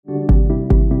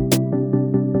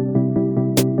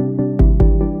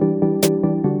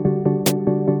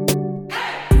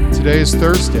Today is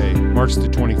Thursday, March the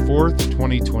 24th,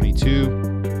 2022,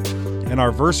 and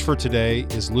our verse for today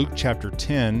is Luke chapter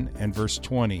 10 and verse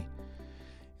 20.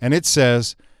 And it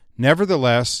says,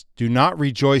 "Nevertheless, do not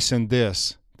rejoice in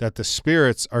this, that the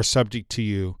spirits are subject to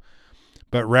you,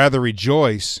 but rather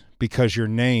rejoice because your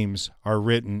names are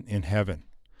written in heaven."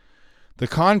 The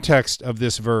context of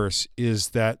this verse is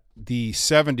that the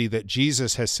 70 that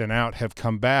Jesus has sent out have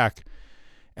come back,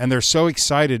 and they're so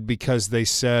excited because they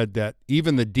said that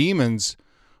even the demons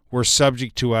were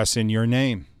subject to us in your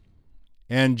name.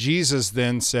 And Jesus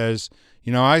then says,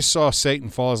 I saw Satan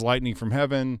fall as lightning from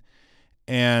heaven,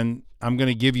 and I'm going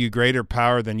to give you greater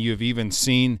power than you have even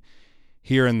seen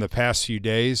here in the past few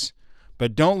days.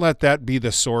 But don't let that be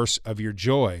the source of your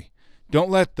joy.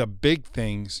 Don't let the big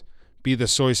things be the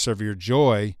source of your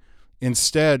joy.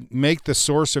 Instead, make the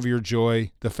source of your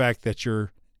joy the fact that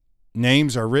your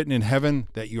names are written in heaven,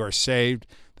 that you are saved,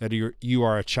 that you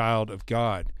are a child of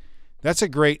God. That's a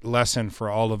great lesson for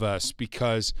all of us,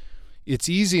 because it's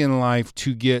easy in life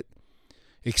to get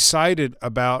excited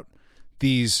about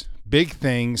these big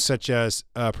things such as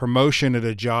a promotion at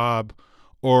a job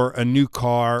or a new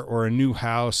car or a new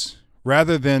house,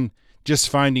 rather than just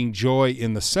finding joy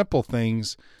in the simple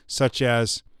things such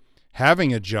as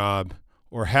having a job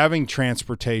or having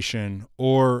transportation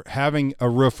or having a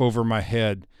roof over my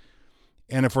head.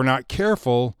 And if we're not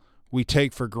careful, we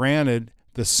take for granted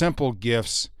the simple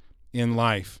gifts in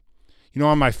life.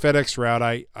 On my FedEx route,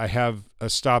 I have a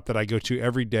stop that I go to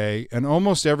every day. And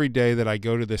almost every day that I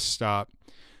go to this stop,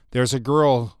 there's a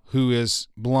girl who is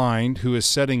blind who is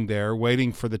sitting there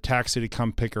waiting for the taxi to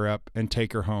come pick her up and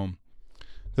take her home.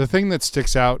 The thing that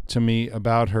sticks out to me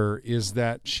about her is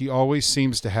that she always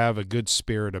seems to have a good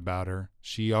spirit about her.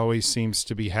 She always seems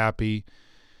to be happy.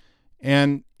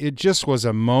 And it just was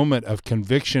a moment of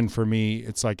conviction for me.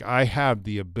 It's like I have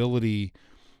the ability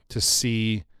to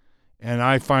see, and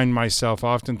I find myself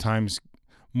oftentimes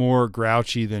more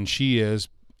grouchy than she is,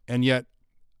 and yet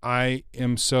I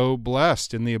am so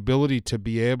blessed in the ability to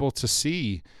be able to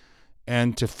see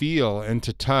and to feel and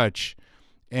to touch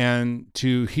and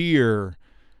to hear.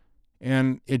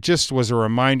 And it just was a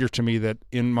reminder to me that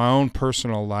in my own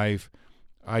personal life,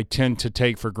 I tend to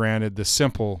take for granted the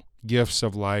simple gifts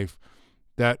of life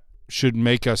that should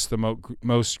make us the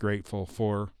most grateful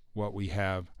for what we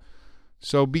have.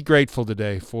 So be grateful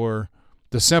today for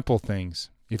the simple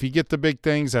things. If you get the big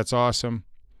things, that's awesome,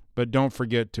 but don't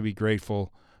forget to be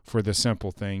grateful for the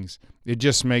simple things. It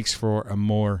just makes for a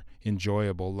more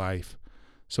enjoyable life.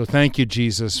 So thank you,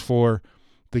 Jesus, for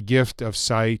the gift of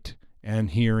sight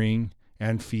and hearing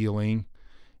and feeling,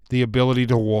 the ability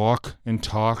to walk and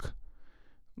talk.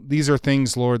 These are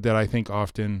things, Lord, that I think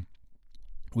often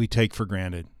we take for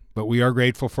granted, but we are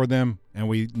grateful for them, and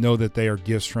we know that they are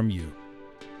gifts from you.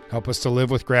 Help us to live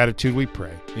with gratitude, we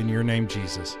pray. In your name,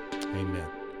 Jesus. Amen.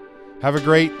 Have a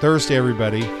great Thursday,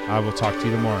 everybody. I will talk to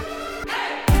you tomorrow.